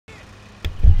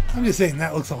I'm just saying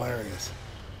that looks hilarious.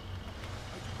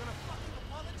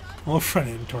 Well, front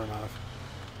end torn off.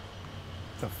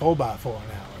 It's a 4x4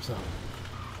 now or something.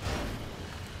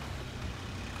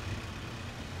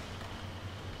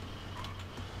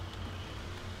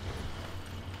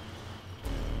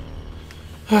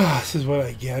 This is what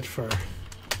I get for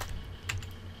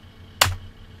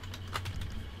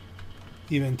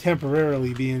even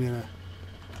temporarily being in a...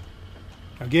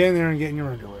 Now get in there and get in your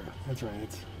underwear. That's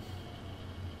right.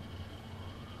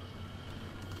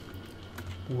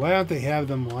 Why don't they have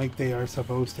them like they are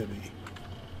supposed to be?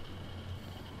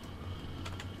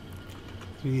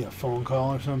 We need a phone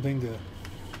call or something to...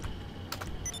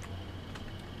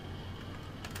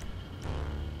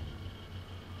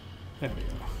 There we go.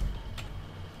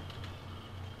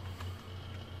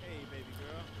 Hey, baby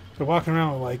girl. They're walking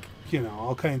around with, like, you know,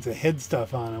 all kinds of head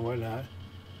stuff on and whatnot.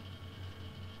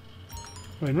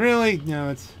 I mean, really? No,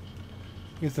 it's...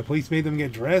 I guess the police made them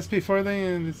get dressed before they...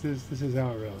 And this is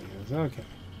how it really is. Okay.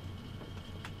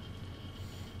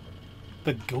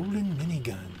 The golden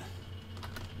minigun.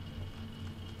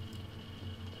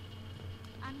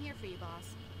 I'm here for you,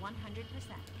 boss. 100%.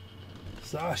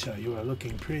 Sasha, you are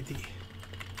looking pretty.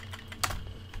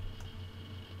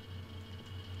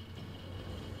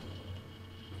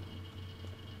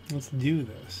 Let's do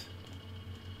this.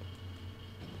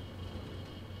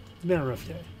 It's been a rough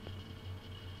day.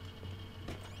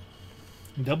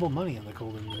 Double money on the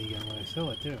golden minigun when I sell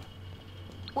it, too.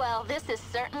 Well, this is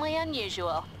certainly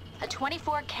unusual. A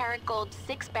 24-karat gold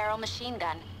 6-barrel machine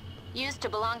gun. Used to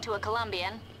belong to a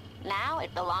Colombian. Now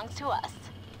it belongs to us.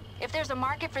 If there's a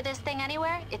market for this thing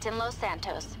anywhere, it's in Los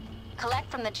Santos. Collect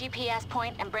from the GPS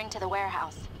point and bring to the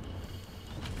warehouse.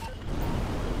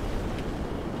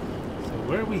 So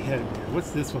where are we heading here?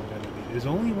 What's this one going to be? There's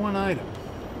only one item.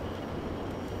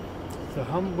 So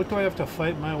what do I have to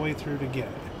fight my way through to get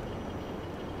it?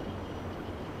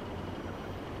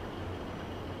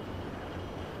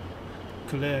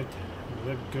 Collect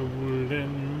the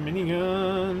golden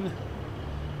minigun.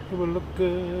 It will look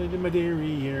good in my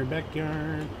derriere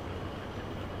backyard.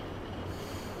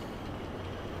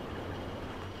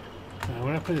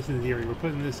 We're not putting this in the area. We're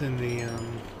putting this in the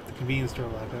convenience store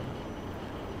lockup.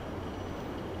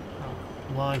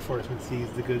 Law enforcement sees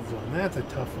the goods zone. That's a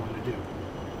tough one to do.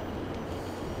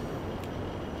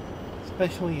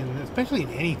 Especially in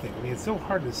anything. I mean, it's so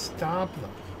hard to stop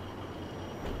them.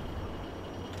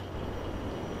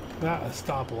 Not a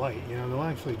stoplight, you know, they'll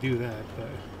actually do that, but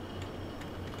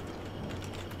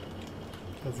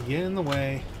let's get in the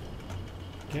way.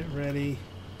 Get ready.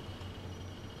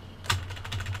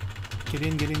 Get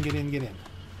in, get in, get in, get in.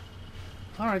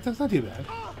 Alright, that's not too bad.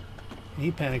 And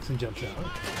he panics and jumps out.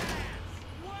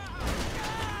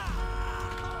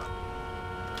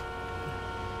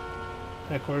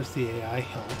 And of course, the AI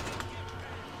helped.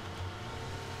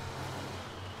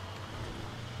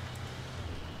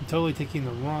 I'm totally taking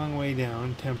the wrong way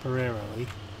down temporarily.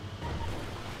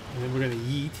 And then we're going to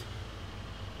yeet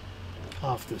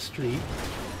off the street.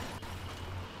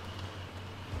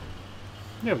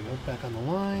 There we go, back on the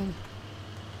line.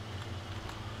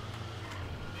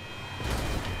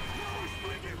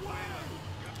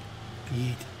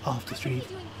 Yeet off the street.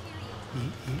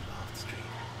 Yeet, yeet off the street.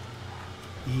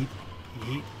 Yeet,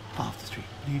 yeet off the street.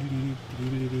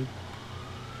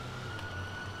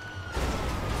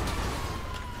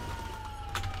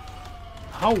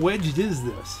 How wedged is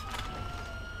this?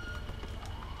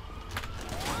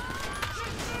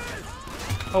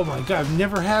 Oh my god, I've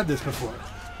never had this before.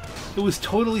 It was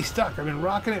totally stuck. I've been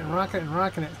rocking it and rocking it and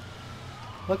rocking it.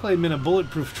 Luckily I'm in a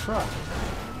bulletproof truck.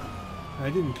 I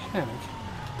didn't panic.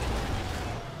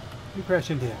 You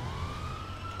crash into him.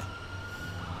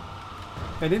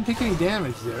 I didn't take any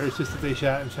damage there, it's just that they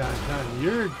shot and shot and shot. And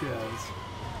your guys.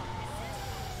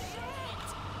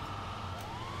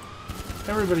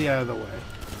 Everybody out of the way.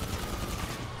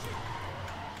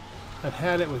 I've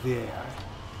had it with the AI.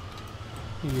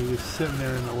 You're just sitting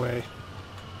there in the way.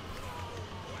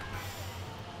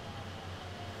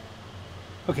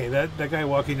 Okay, that guy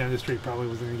walking down the street probably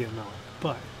wasn't going to get melted,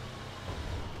 but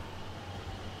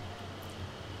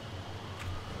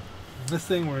this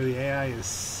thing where the AI is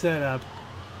set up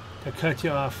to cut you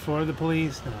off for the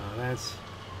police, no, that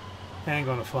ain't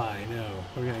gonna fly. No,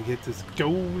 we're gonna get this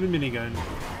golden minigun.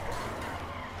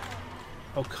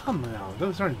 Oh, come on,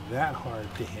 those aren't that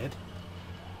hard to hit.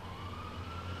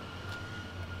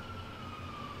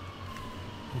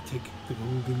 I take the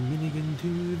golden minigun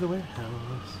to the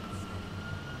warehouse.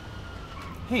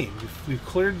 Hey, we've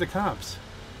cleared the cops.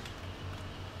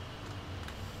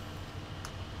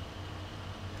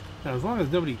 Now, as long as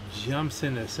nobody jumps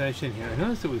into session here, I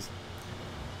noticed it was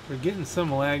We're getting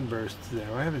some lag bursts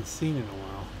there. I haven't seen in a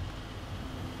while.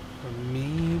 Or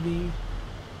maybe...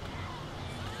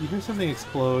 You hear something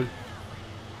explode?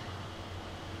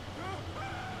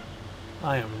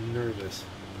 I am nervous.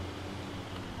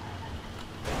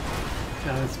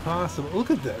 Now it's possible.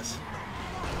 Look at this.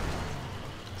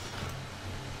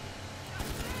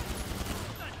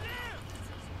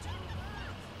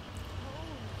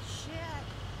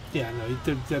 Yeah, no,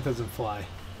 that doesn't fly.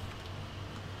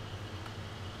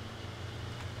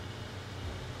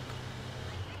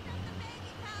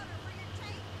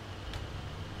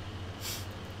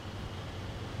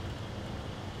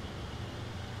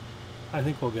 I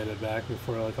think we'll get it back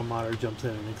before like a modder jumps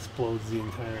in and explodes the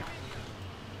entire...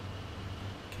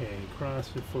 Okay, cross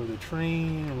before the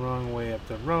train, wrong way up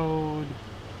the road.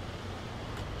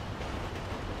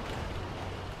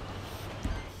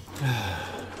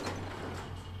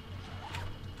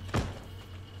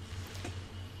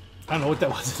 I don't know what that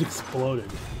was. It exploded.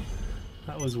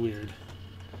 That was weird.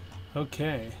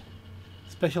 Okay.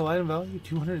 Special item value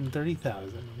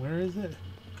 230,000. Where is it?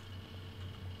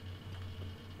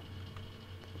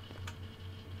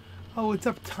 Oh, it's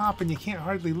up top and you can't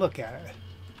hardly look at it.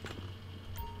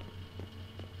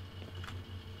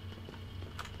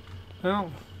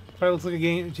 Well, probably looks like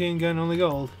a chain gun, only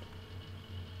gold.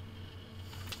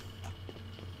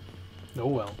 Oh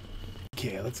well.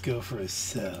 Okay, let's go for a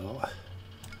sell. I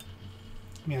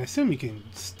mean, I assume you can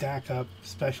stack up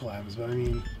special items, but I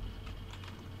mean,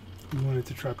 you want it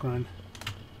to truck run.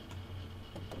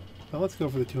 But let's go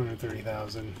for the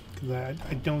 230,000, because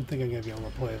I don't think I'm going to be able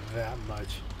to play that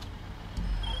much.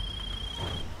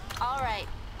 Alright,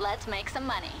 let's make some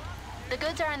money. The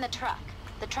goods are in the truck.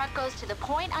 The truck goes to the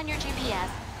point on your GPS,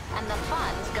 and the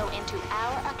funds go into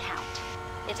our account.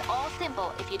 It's all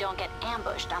simple if you don't get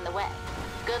ambushed on the way.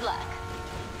 Good luck.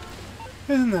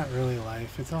 Isn't that really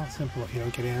life? It's all simple if you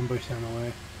don't get ambushed on the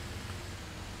way.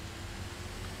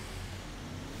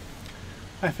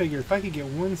 I figure if I could get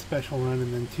one special run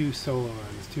and then two solo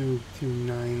runs, two 9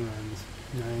 runs,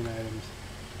 9 items,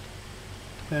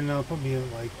 then that'll put me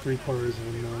at like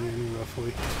 $750,000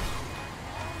 roughly.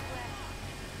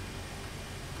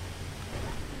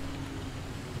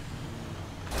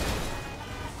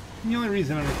 The only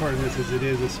reason I'm recording this is it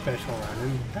is a special run,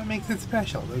 and that makes it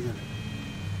special, doesn't it?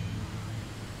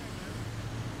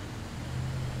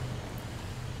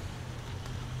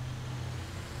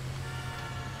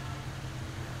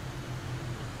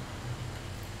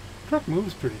 The truck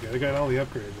moves pretty good. I got all the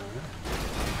upgrades on it.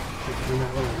 It's in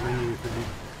that little menu thing.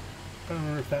 I don't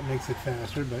know if that makes it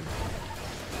faster, but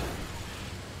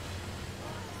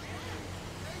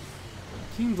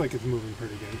seems like it's moving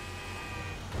pretty good.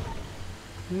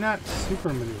 Not super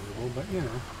maneuverable, but you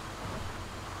know.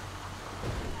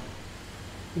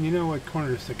 And you know what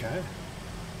corners to cut.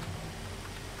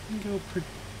 You can go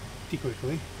pretty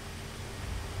quickly.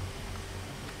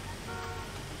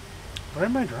 Where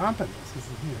am I dropping this? This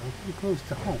is, you know, pretty close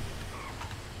to home.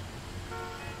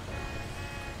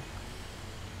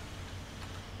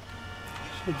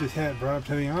 Should have just had it brought up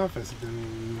to the office and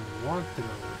then walked it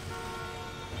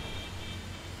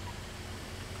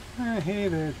over. Hey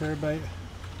there, Terabyte.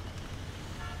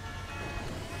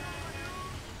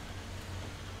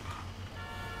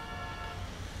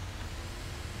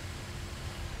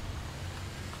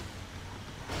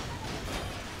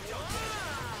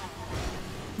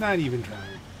 Not even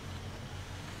trying.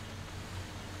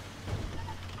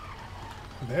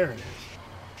 There it is.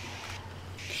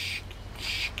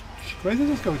 Why does it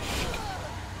just go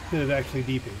instead of actually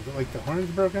beeping? Is it like the horn's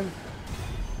broken?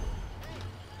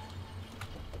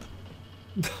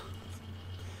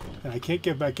 And I can't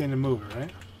get back in to move it,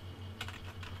 right?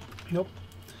 Nope.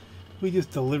 We just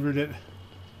delivered it,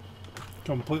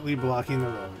 completely blocking the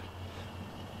road.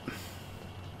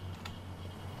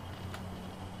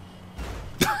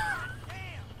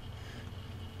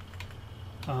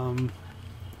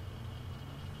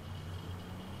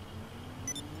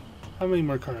 How many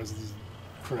more cars just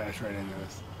crash right into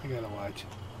us? I gotta watch.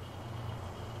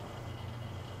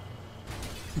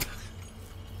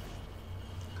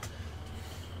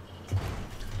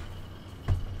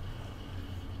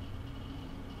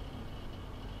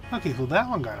 Okay, so that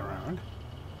one got around.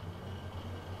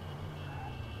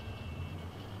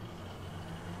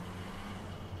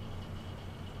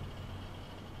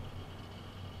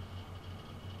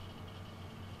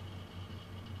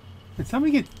 Did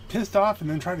somebody get pissed off and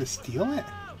then try to steal it?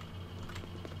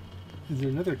 Is there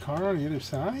another car on the other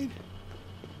side?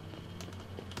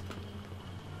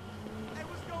 Hey,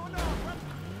 what's going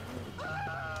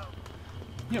on?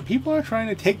 Yeah, people are trying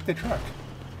to take the truck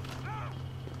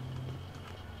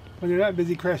when they're not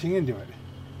busy crashing into it.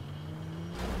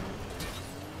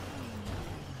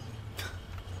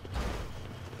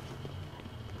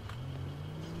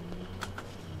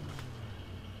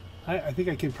 I think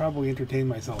I could probably entertain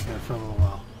myself there for a little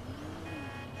while.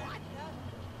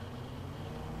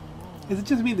 Is it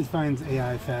just me that finds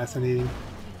AI fascinating?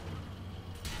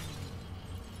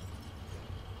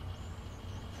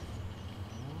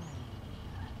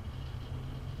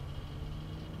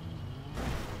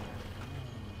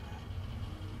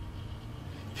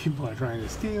 People are trying to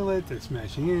steal it, they're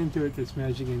smashing into it, they're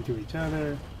smashing into each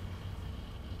other.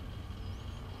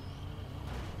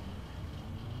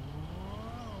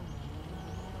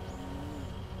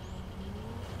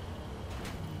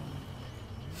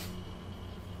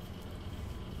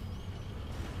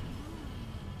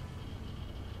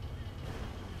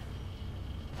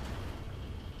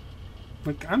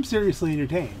 Like, I'm seriously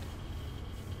entertained.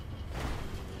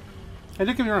 And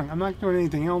don't get me wrong, I'm not doing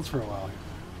anything else for a while here.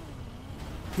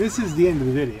 This is the end of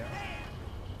the video.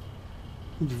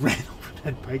 He ran over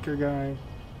that biker guy.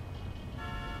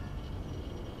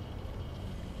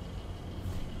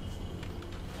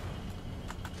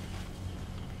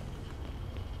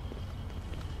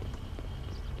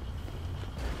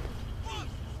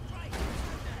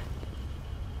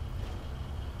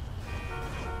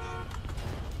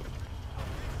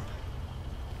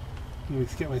 Let me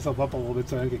just get myself up a little bit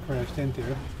so I don't get crashed into.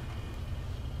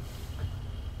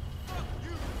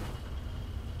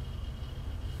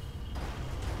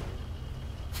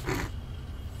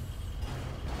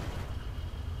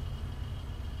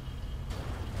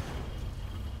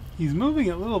 He's moving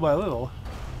it little by little.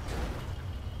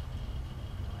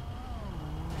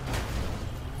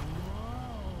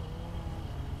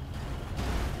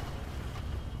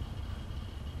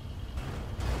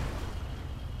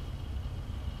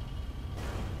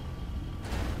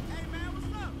 Hey man,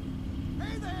 what's up?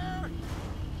 Hey there!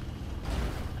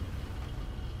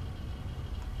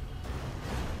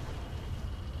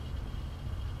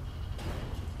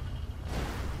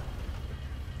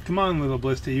 Come on, little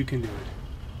Blister, you can do it.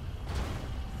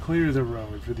 Clear the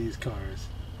road for these cars.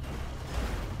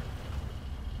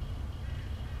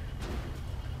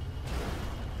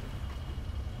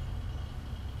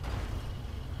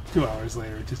 Two hours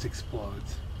later, it just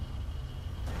explodes.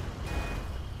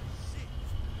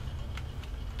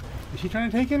 Is she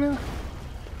trying to take it now?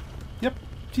 Yep,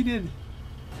 she did.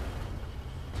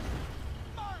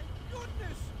 My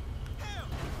goodness! Hell!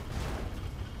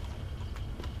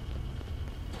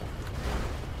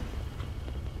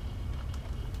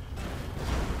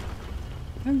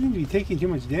 Doesn't seem to be taking too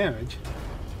much damage.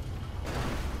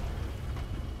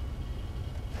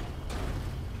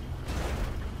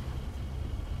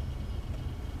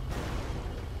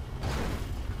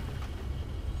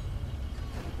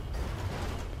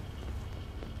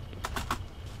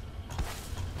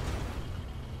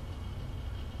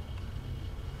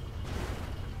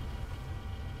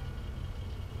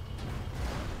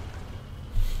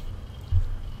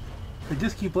 I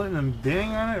just keep letting them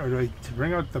bang on it, or do I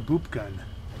bring out the boop gun?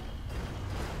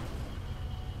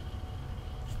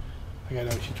 I gotta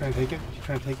know. Is she trying to take it? Is she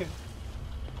trying to take it?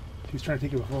 She was trying to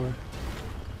take it before.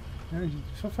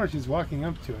 So far she's walking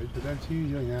up to it, but that's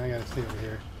usually... Now I gotta stay over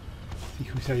here. See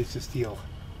who decides to steal.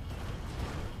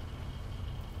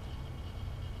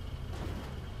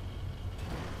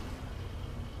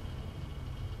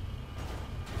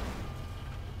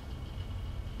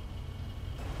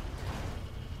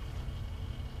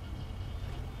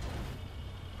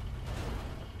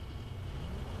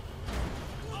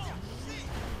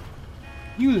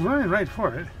 He was running right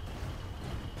for it.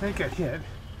 I got hit.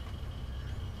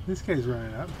 This guy's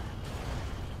running up.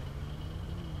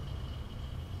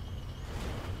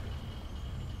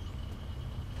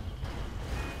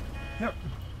 Yep.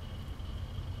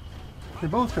 They're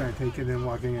both trying to take it and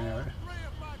walking in out.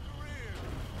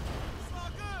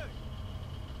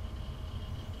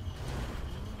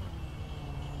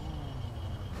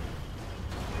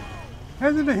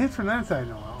 Hasn't been hit from that side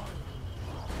in a while.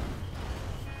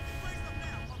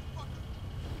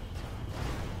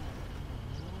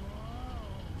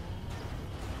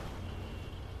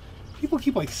 People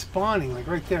keep like spawning like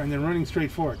right there and then running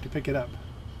straight for it to pick it up.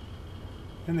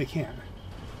 And they can't.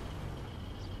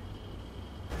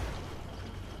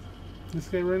 This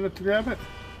guy running up to grab it?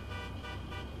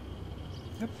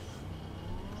 Yep.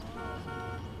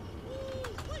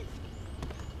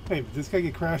 Wait, did this guy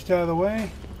get crashed out of the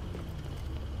way?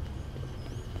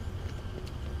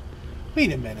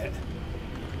 Wait a minute.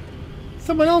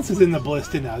 Someone else is in the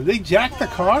blister now. Did they jack the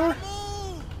car?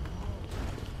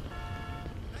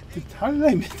 How did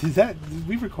I miss? Did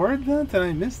we record that? Did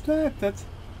I miss that? That's...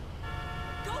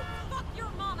 Go fuck your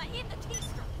mama in the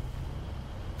teaster.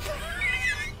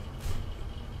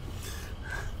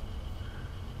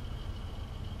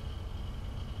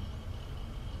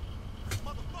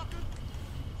 Motherfucker!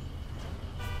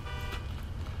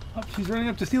 She's running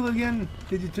up to steal it again.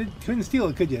 Couldn't steal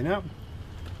it, could you? No.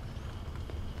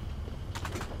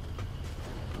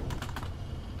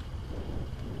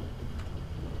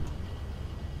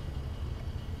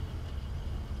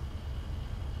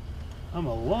 I'm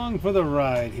along for the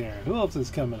ride here. Who else is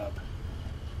coming up?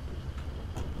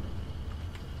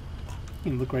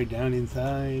 You can look right down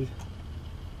inside.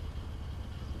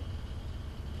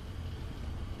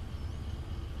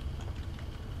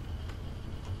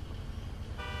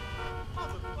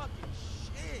 Motherfucking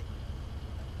shit.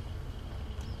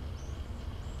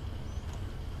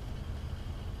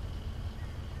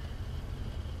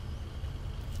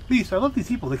 Please, I love these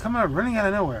people. They come out running out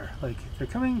of nowhere. Like, they're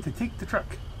coming to take the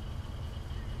truck.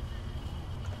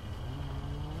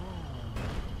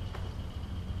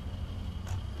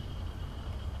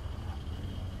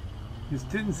 Just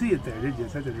didn't see it there, did you?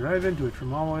 Just had to drive into it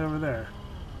from all the way over there.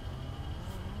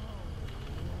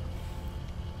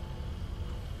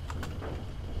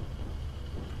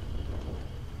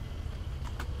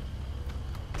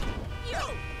 Yo,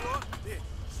 fuck this.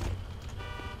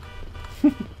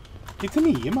 It's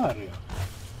me, Mario.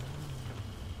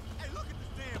 Hey, look at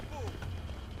this damn fool.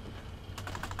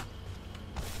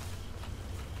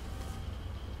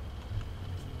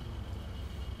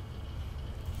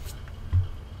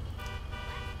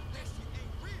 That shit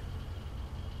ain't real.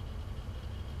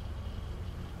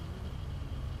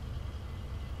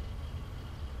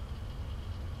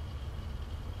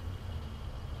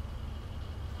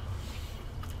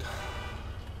 Stop.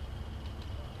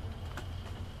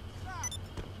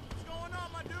 What's going on,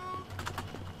 my dude?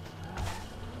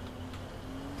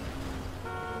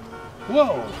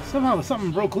 Whoa! Somehow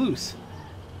something broke loose.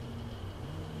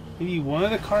 Maybe one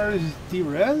of the cars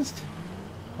derezzed?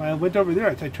 When I went over there,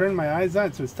 I turned my eyes on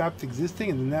it so it stopped existing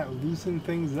and then that loosened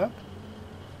things up?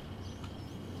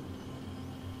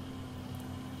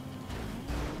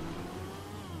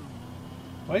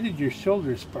 Why did your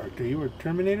shoulder spark? Are you a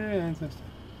Terminator?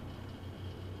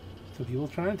 So people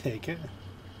trying to take it.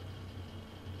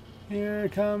 Here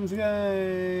comes the guy.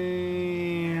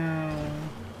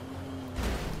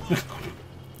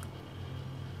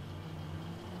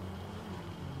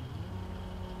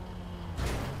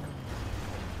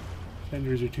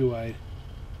 Fenders are too wide.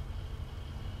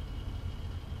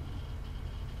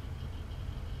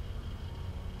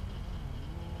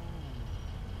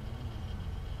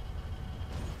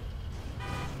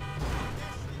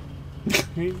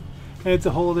 It's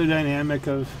a whole other dynamic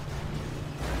of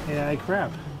AI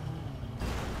crap.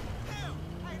 Damn.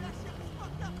 Hey, that shit was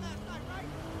fucked up last night, right?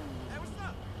 Hey, what's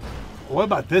up? What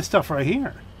about this stuff right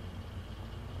here?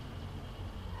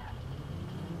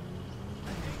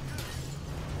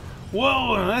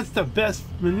 Whoa, that's the best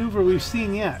maneuver we've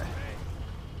seen yet.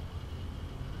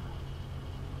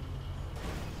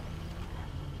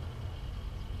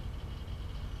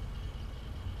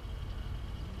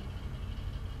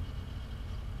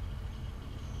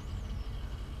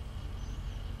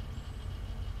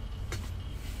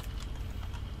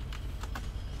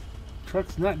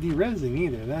 Truck's not derezzing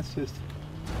either, that's just...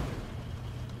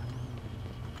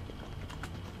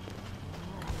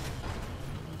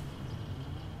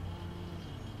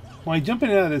 When I jump in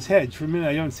and out of this hedge, for a minute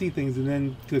I don't see things and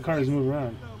then the cars move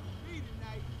around. No, me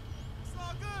tonight. It's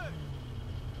all good.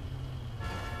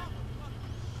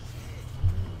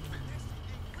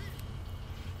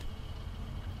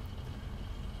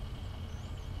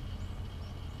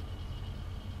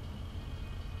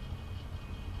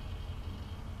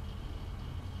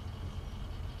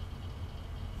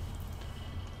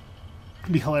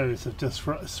 It'd be hilarious if just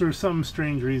for some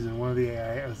strange reason one of the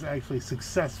AI was actually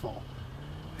successful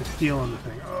at stealing the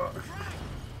thing. Ugh.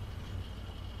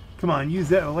 Come on, use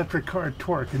that electric car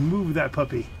torque and move that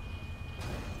puppy.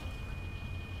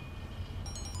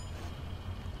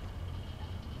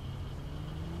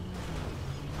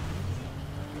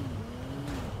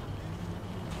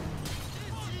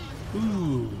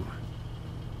 Ooh.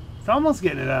 It's almost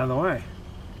getting it out of the way.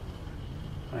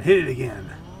 I hit it again.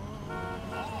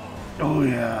 Oh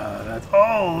yeah, that's...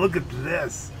 Oh, look at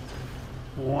this.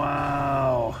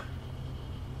 Wow.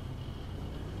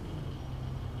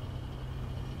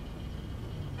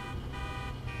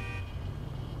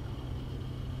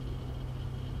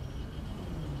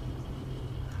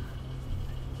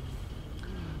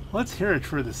 Let's hear it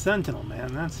for the Sentinel,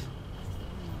 man. That's...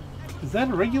 Is that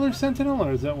a regular Sentinel,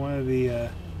 or is that one of the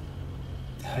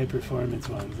high-performance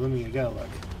ones? Let me... I gotta look.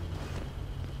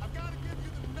 I've got to give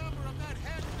you the number of that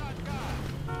headshot guy.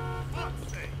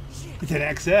 Fuck's sake. Shit. It's an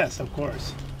XS, of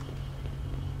course.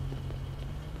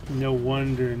 No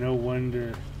wonder, no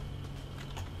wonder.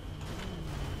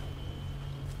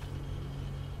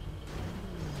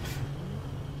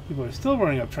 People are still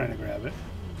running up trying to grab it.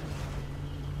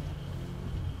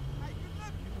 Hey, good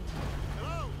looking.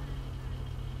 Hello?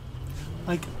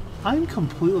 Like, I'm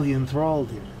completely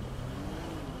enthralled here.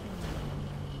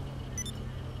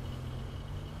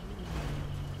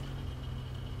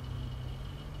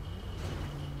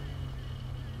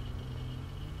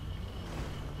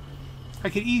 I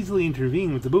could easily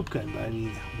intervene with the boop gun, but I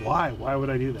mean, why? Why would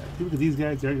I do that? See, look at these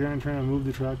guys, they're trying to move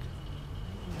the truck.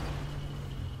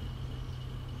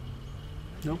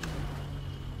 Nope.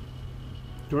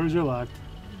 Doors are locked.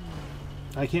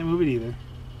 I can't move it either.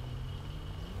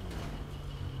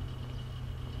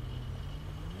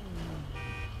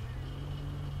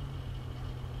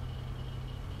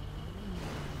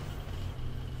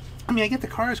 I mean, I get the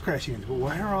cars crashing into it, but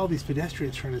why are all these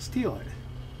pedestrians trying to steal it?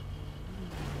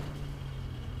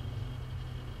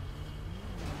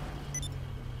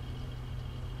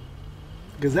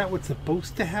 Is that what's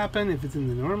supposed to happen if it's in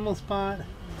the normal spot?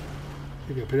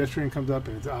 If a pedestrian comes up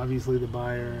and it's obviously the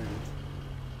buyer, and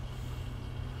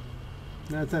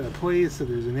that's at a place, so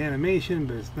there's an animation,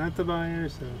 but it's not the buyer,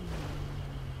 so...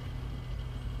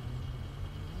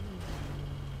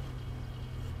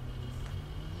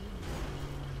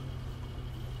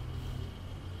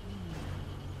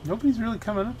 Nobody's really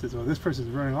coming up this way. This person's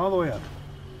running all the way up.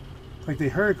 It's like they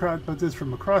heard about this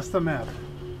from across the map.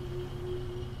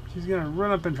 She's gonna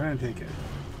run up and try and take it.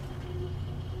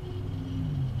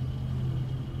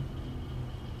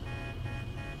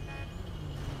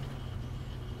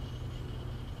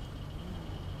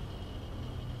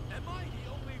 Am I the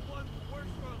only one who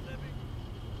works for a living?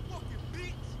 Fucking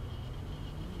bitch!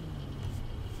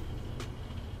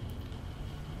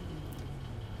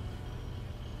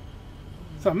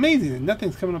 It's amazing that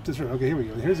nothing's coming up this road. Okay, here we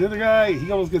go. Here's the other guy.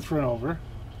 He almost gets run over.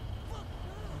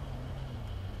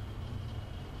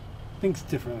 Thinks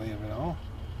differently of it all.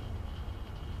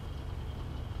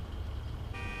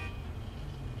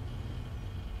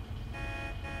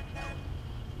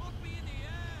 Look me in the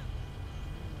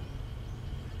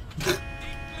eye! Deep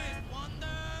wonder!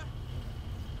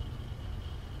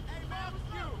 Hey man,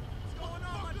 what's you? What's going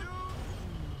on, my dude?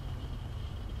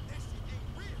 That shit ain't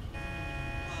real.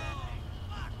 Oh,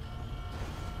 fuck.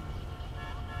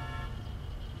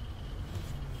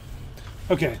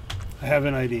 Okay, I have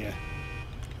an idea.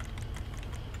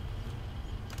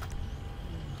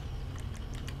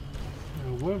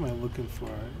 Now, what am I looking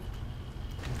for?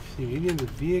 See, maybe under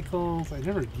vehicles. I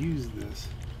never used this.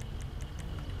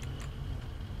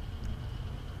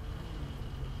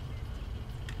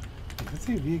 Let's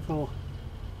say vehicle.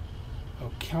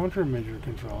 Oh, countermeasure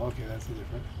control. Okay, that's a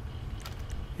different.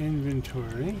 Inventory.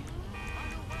 My new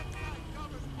website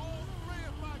covers all three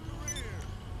of my careers.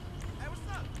 Hey,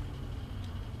 what's up?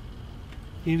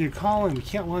 You need to call in. You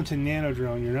can't launch a nano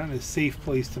drone. You're not in a safe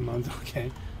place to mount.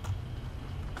 Okay.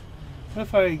 What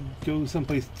if I go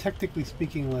someplace, technically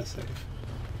speaking, less safe?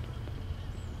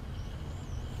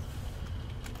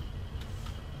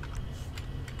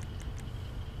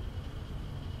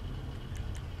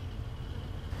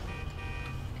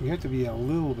 We have to be a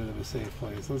little bit of a safe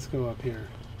place. Let's go up here.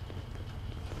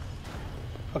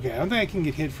 Okay, I don't think I can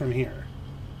get hit from here.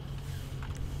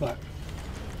 But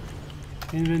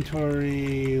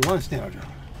inventory, launch nano drone.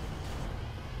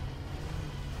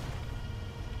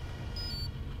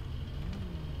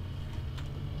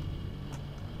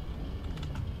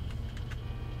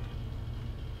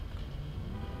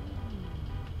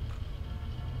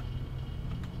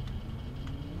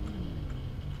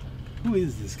 Who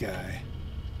is this guy?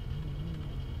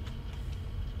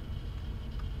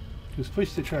 Who's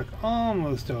pushed the truck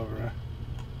almost over?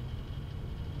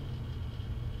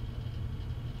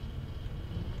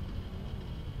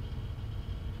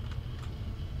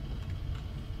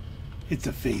 It's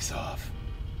a face-off.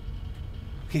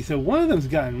 Okay, so one of them's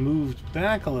gotten moved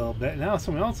back a little bit. Now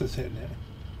someone else is hitting it.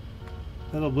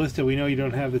 Little blister, we know you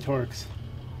don't have the torques.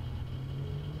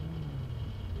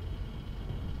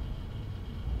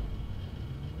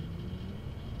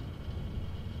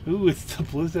 Ooh, it's the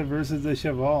Blizzard versus the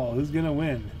Cheval. Who's gonna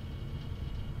win?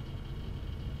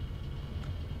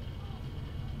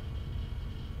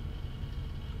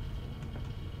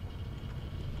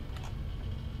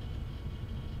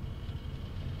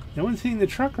 No one's seeing the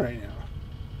truck right now.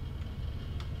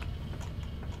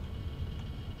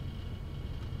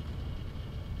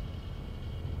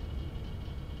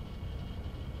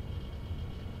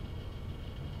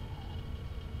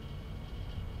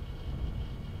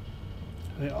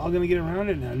 Are they all gonna get around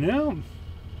it now? No.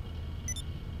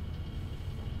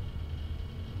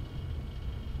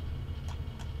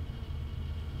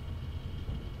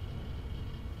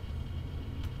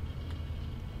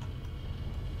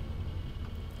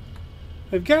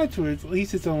 I've got to it. At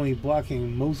least it's only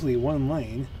blocking mostly one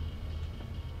lane.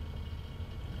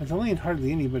 It's a lane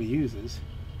hardly anybody uses.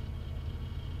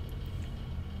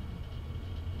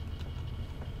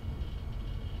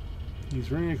 He's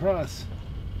running across.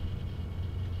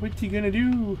 What's he gonna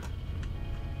do?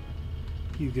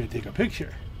 He's gonna take a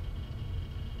picture.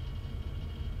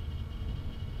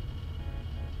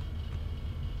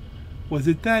 Was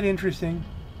it that interesting?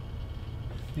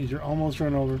 These are almost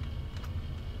run over.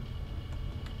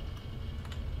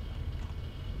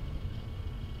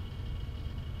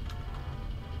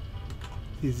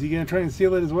 Is he gonna try and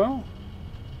steal it as well?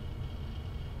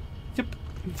 Yep.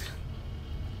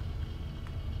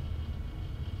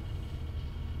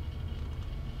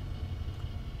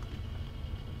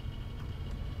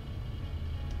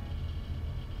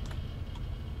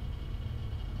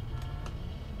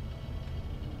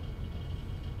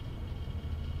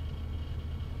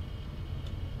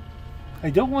 I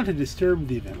don't want to disturb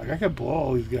the event. Like, I could blow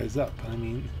all these guys up. I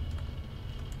mean,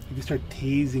 I could start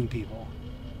tasing people.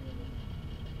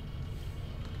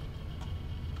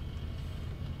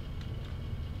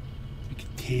 I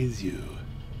could tase you.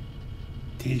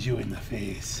 Tase you in the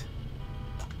face.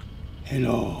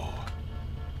 Hello.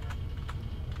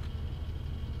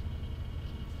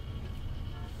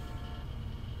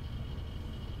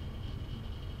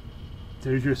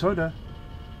 There's your soda.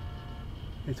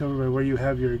 It's over by where you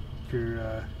have your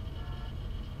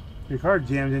car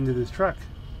jammed into this truck.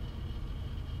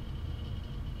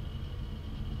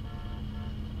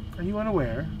 Are you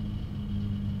unaware?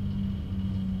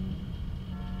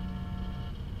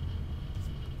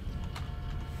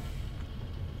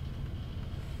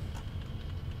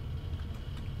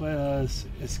 Let us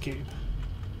escape.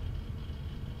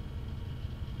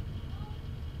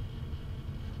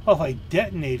 Oh, if I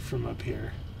detonate from up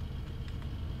here,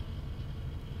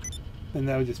 then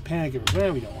that would just panic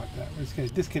everybody. We don't want that. We're just going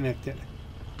to disconnect it.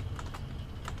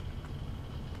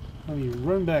 Let me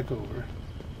run back over.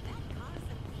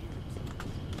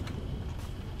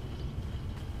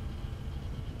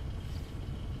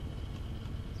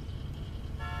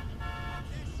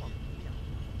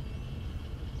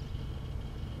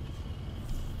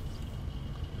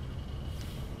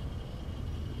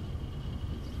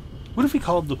 What if we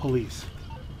called the police?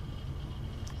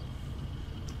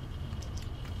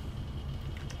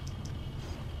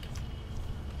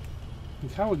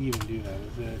 Like, how would you even do that?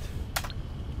 Is it...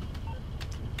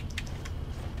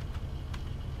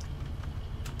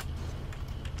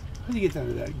 How do you get down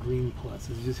to that green plus?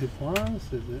 Is it just hit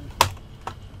plus? Is it...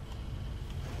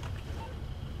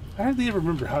 I hardly ever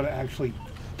remember how to actually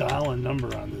dial a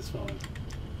number on this phone.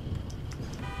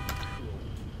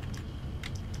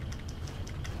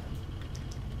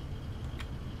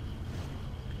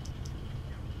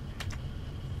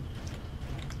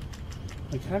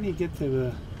 Like, how do you get to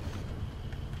the...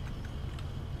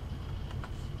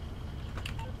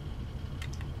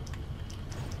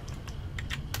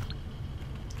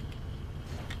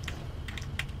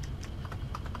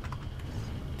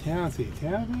 Tab, see,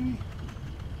 tab maybe?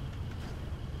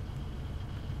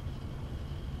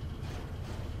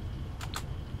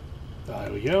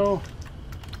 There we go.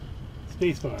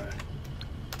 Spacebar.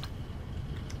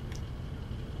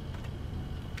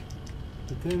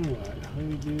 But then what? How do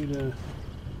we do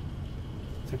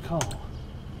to call?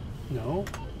 No.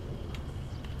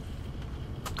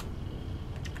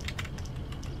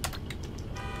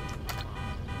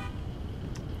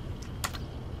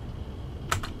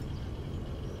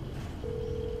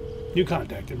 New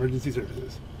contact, emergency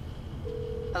services.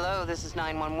 Hello, this is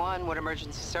 911. What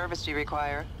emergency service do you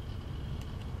require?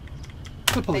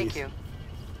 The police. Thank you.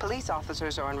 Police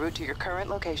officers are en route to your current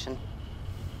location.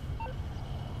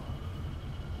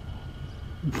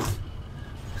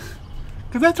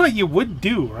 Because that's what you would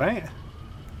do, right?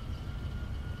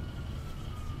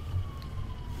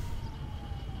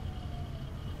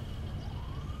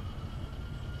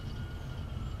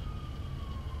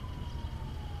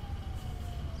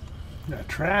 Got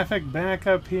traffic back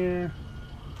up here.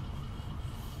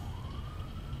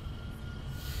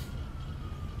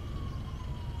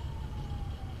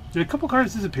 Did a couple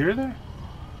cars disappear there?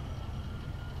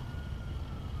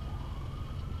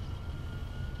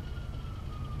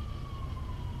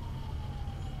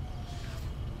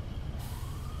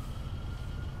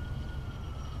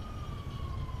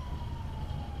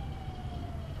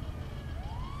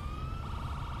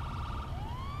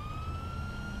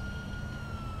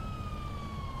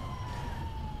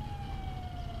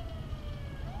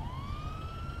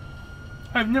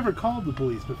 I've never called the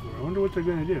police before. I wonder what they're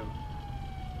going to do.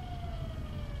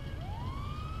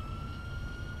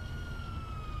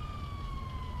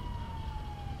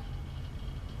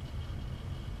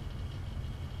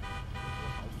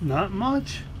 Not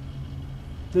much.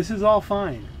 This is all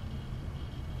fine.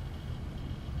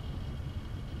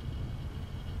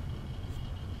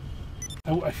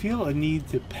 I feel a need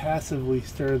to passively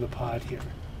stir the pot here.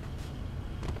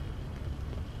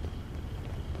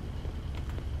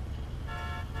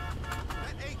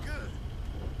 That ain't good.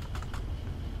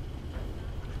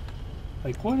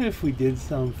 Like, what if we did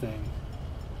something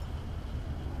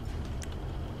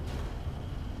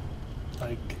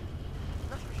like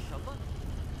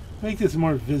make this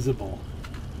more visible?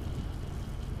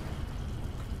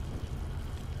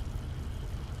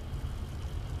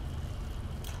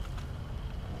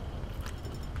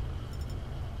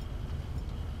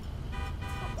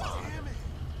 Damn it.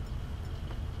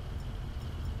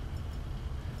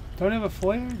 Don't I have a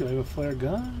flare? Do I have a flare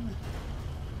gun?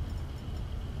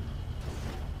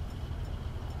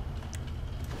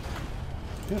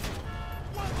 Yes.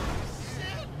 What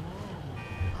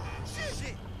the shit?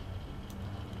 Shit.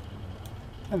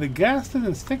 And the gas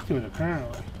doesn't stick to it,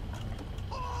 apparently.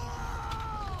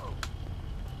 Oh!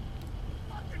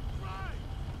 Fucking Christ.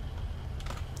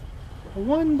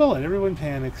 One bullet, everyone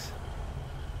panics.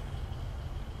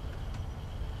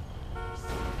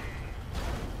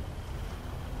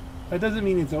 That doesn't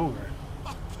mean it's over.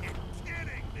 Fucking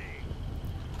kidding me.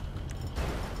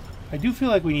 I do feel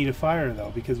like we need a fire,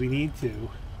 though, because we need to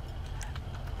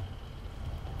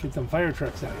get some fire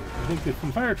trucks out here. I think that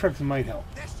some fire trucks might help.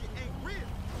 That shit ain't real.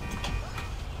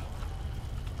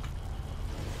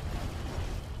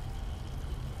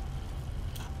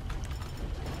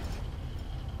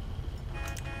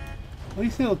 At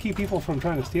least it'll keep people from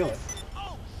trying to steal it.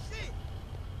 Oh shit.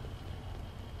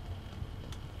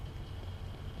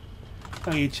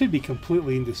 I mean, it should be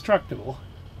completely indestructible.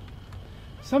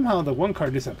 Somehow the one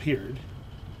car disappeared.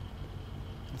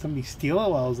 Did somebody steal it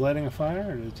while I was lighting a fire,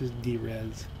 or did it just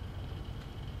de-res?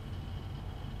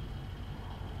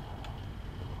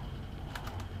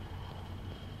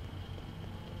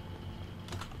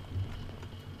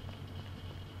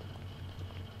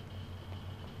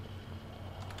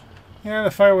 Yeah,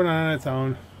 the fire went on its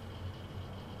own.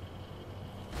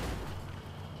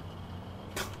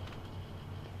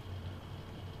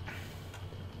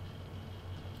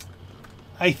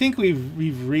 I think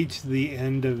we've reached the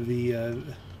end of the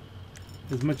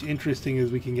as much interesting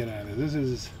as we can get out of this. This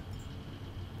is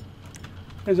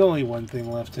there's only one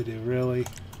thing left to do, really.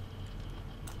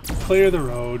 Clear the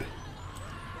road.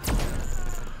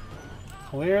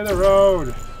 Clear the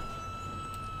road.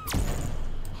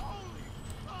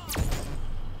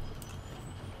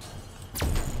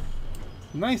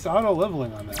 Nice auto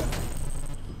leveling on that.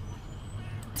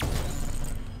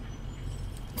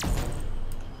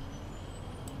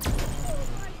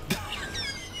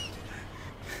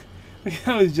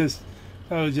 that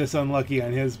was just unlucky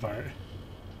on his part.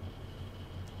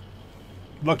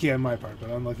 Lucky on my part, but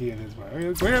unlucky on his part.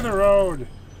 Clear the road.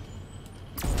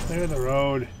 Clear the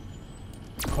road.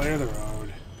 Clear the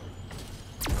road.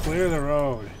 Clear the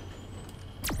road.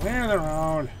 Clear the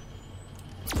road.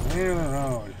 Clear the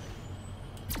road.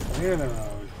 Clear the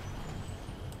road.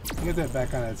 Get that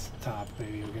back on its top,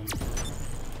 maybe we can.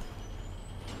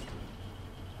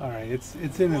 All right, it's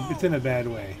in a bad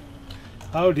way.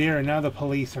 Oh dear, and now the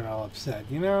police are all upset.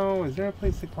 You know, is there a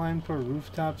place to climb to a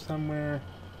rooftop somewhere?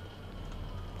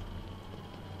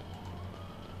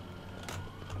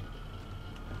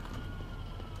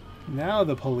 Now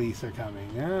the police are coming.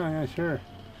 Yeah, sure.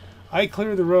 I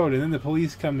clear the road, and then the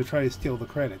police come to try to steal the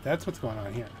credit. That's what's going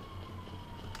on here.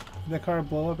 Did that car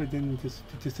blow up? It didn't. It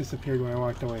just disappeared when I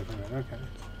walked away from it. Okay.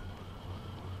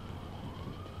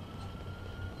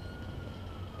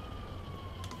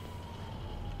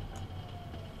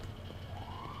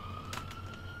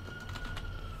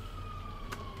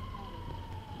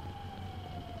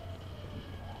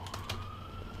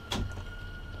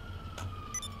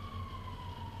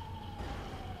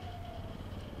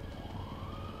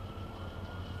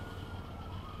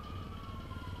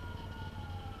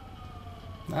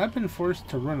 I've been forced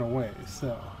to run away,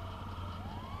 so...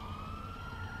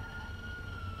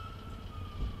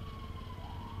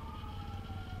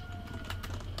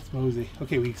 It's mosey.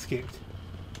 Okay, we escaped.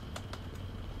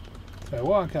 So I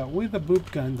walk out with the boop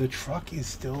gun. The truck is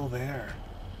still there.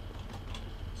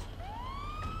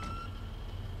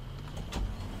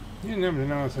 You didn't happen to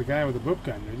notice a guy with a boop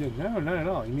gun, did you? No, not at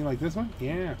all. You mean like this one?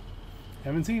 Yeah.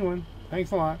 Haven't seen one.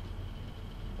 Thanks a lot.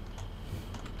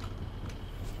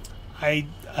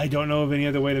 I don't know of any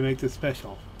other way to make this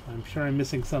special. I'm sure I'm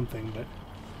missing something, but...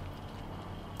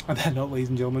 On that note, ladies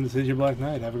and gentlemen, this is your Black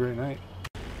Knight. Have a great night.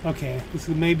 Okay, this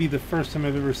is maybe the first time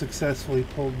I've ever successfully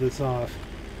pulled this off.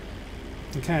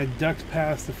 I kind of ducked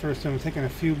past the first time, taking a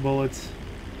few bullets.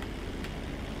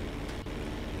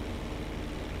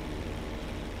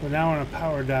 We're now on a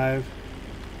power dive.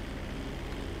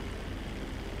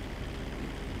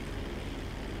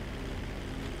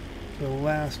 The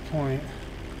last point.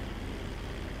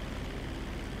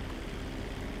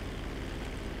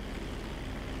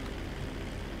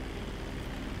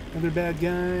 Another bad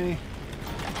guy.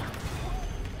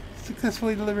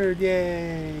 Successfully delivered,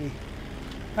 yay!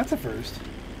 That's a first.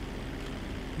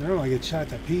 Normally I get shot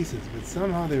to pieces, but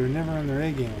somehow they were never on their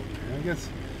A game over there. I guess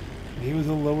maybe it was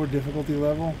a lower difficulty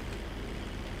level.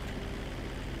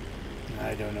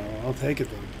 I don't know. I'll take it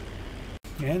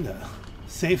then. And a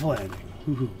safe landing.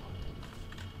 Woohoo.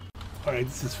 Alright,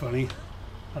 this is funny.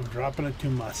 I'm dropping it to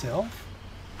myself.